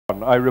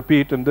I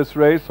repeat, in this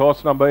race,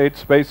 horse number 8,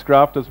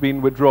 Spacecraft, has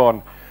been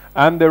withdrawn.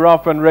 And they're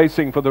off and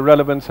racing for the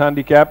Relevance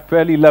Handicap,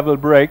 fairly level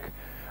break.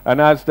 And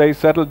as they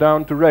settle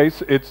down to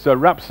race, it's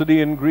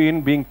Rhapsody in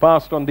Green being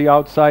passed on the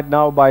outside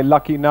now by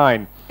Lucky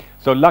 9.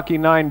 So Lucky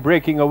 9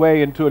 breaking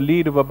away into a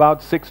lead of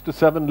about 6 to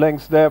 7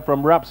 lengths there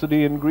from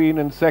Rhapsody in Green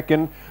in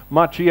second.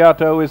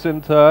 Macchiato is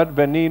in third.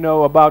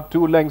 Veneno about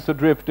 2 lengths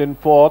adrift in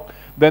fourth.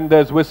 Then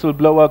there's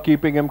Whistleblower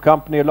keeping him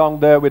company along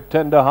there with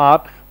Tender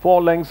Heart.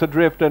 4 lengths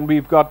adrift, and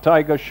we've got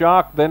Tiger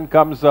Shark. Then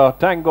comes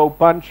Tango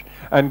Punch,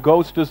 and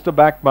Ghost is the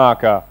back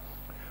marker.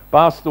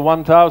 Past the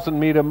 1,000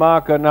 meter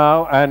marker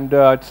now, and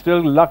it's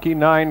still Lucky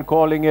 9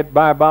 calling it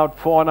by about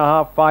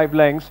 4.5, 5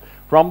 lengths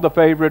from the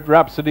favorite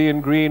Rhapsody in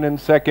Green in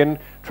second.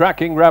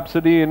 Tracking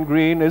Rhapsody in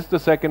Green is the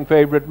second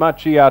favorite,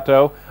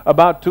 Macchiato,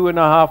 about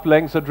 2.5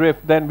 lengths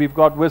adrift. Then we've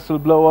got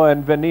Whistleblower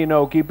and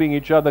Veneno keeping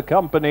each other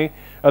company.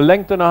 1.5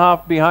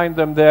 lengths behind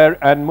them there,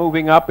 and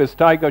moving up is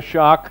Tiger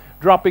Shark.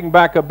 Dropping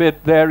back a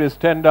bit there is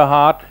Tender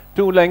Heart.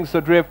 2 lengths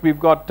adrift, we've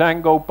got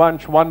Tango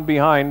Punch, 1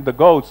 behind the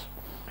Ghost.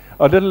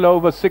 A little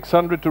over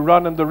 600 to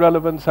run in the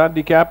Relevance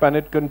Handicap, and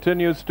it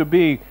continues to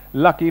be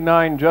Lucky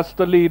 9 just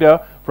the leader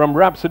from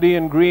Rhapsody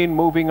in Green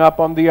moving up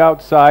on the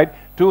outside.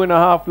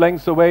 2.5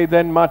 lengths away,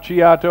 then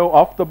Macchiato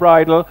off the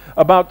bridle.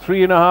 About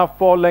 3.5,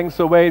 4 lengths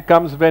away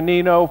comes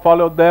Veneno,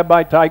 followed there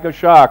by Tiger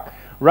Shark.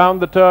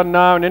 Round the turn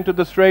now and into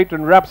the straight,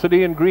 and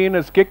Rhapsody in Green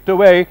is kicked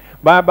away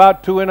by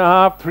about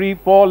 2.5, 3,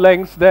 4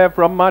 lengths there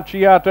from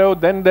Macchiato.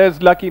 Then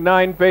there's Lucky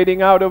 9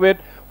 fading out of it,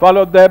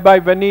 followed there by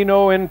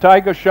Veneno and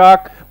Tiger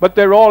Shark, but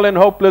they're all in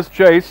hopeless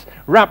chase.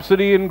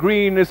 Rhapsody in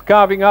Green is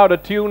carving out a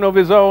tune of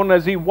his own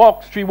as she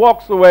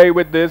walks away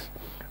with this.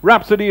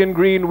 Rhapsody in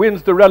Green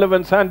wins the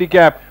Relevance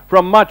Handicap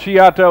from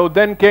Macchiato.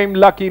 Then came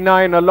Lucky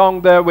 9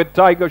 along there with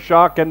Tiger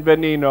Shark and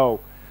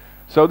Veneno.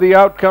 So the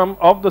outcome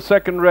of the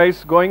second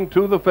race going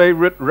to the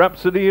favorite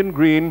Rhapsody in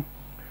Green,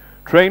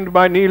 trained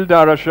by Neil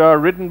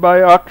Darasha, ridden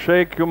by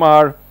Akshay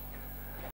Kumar,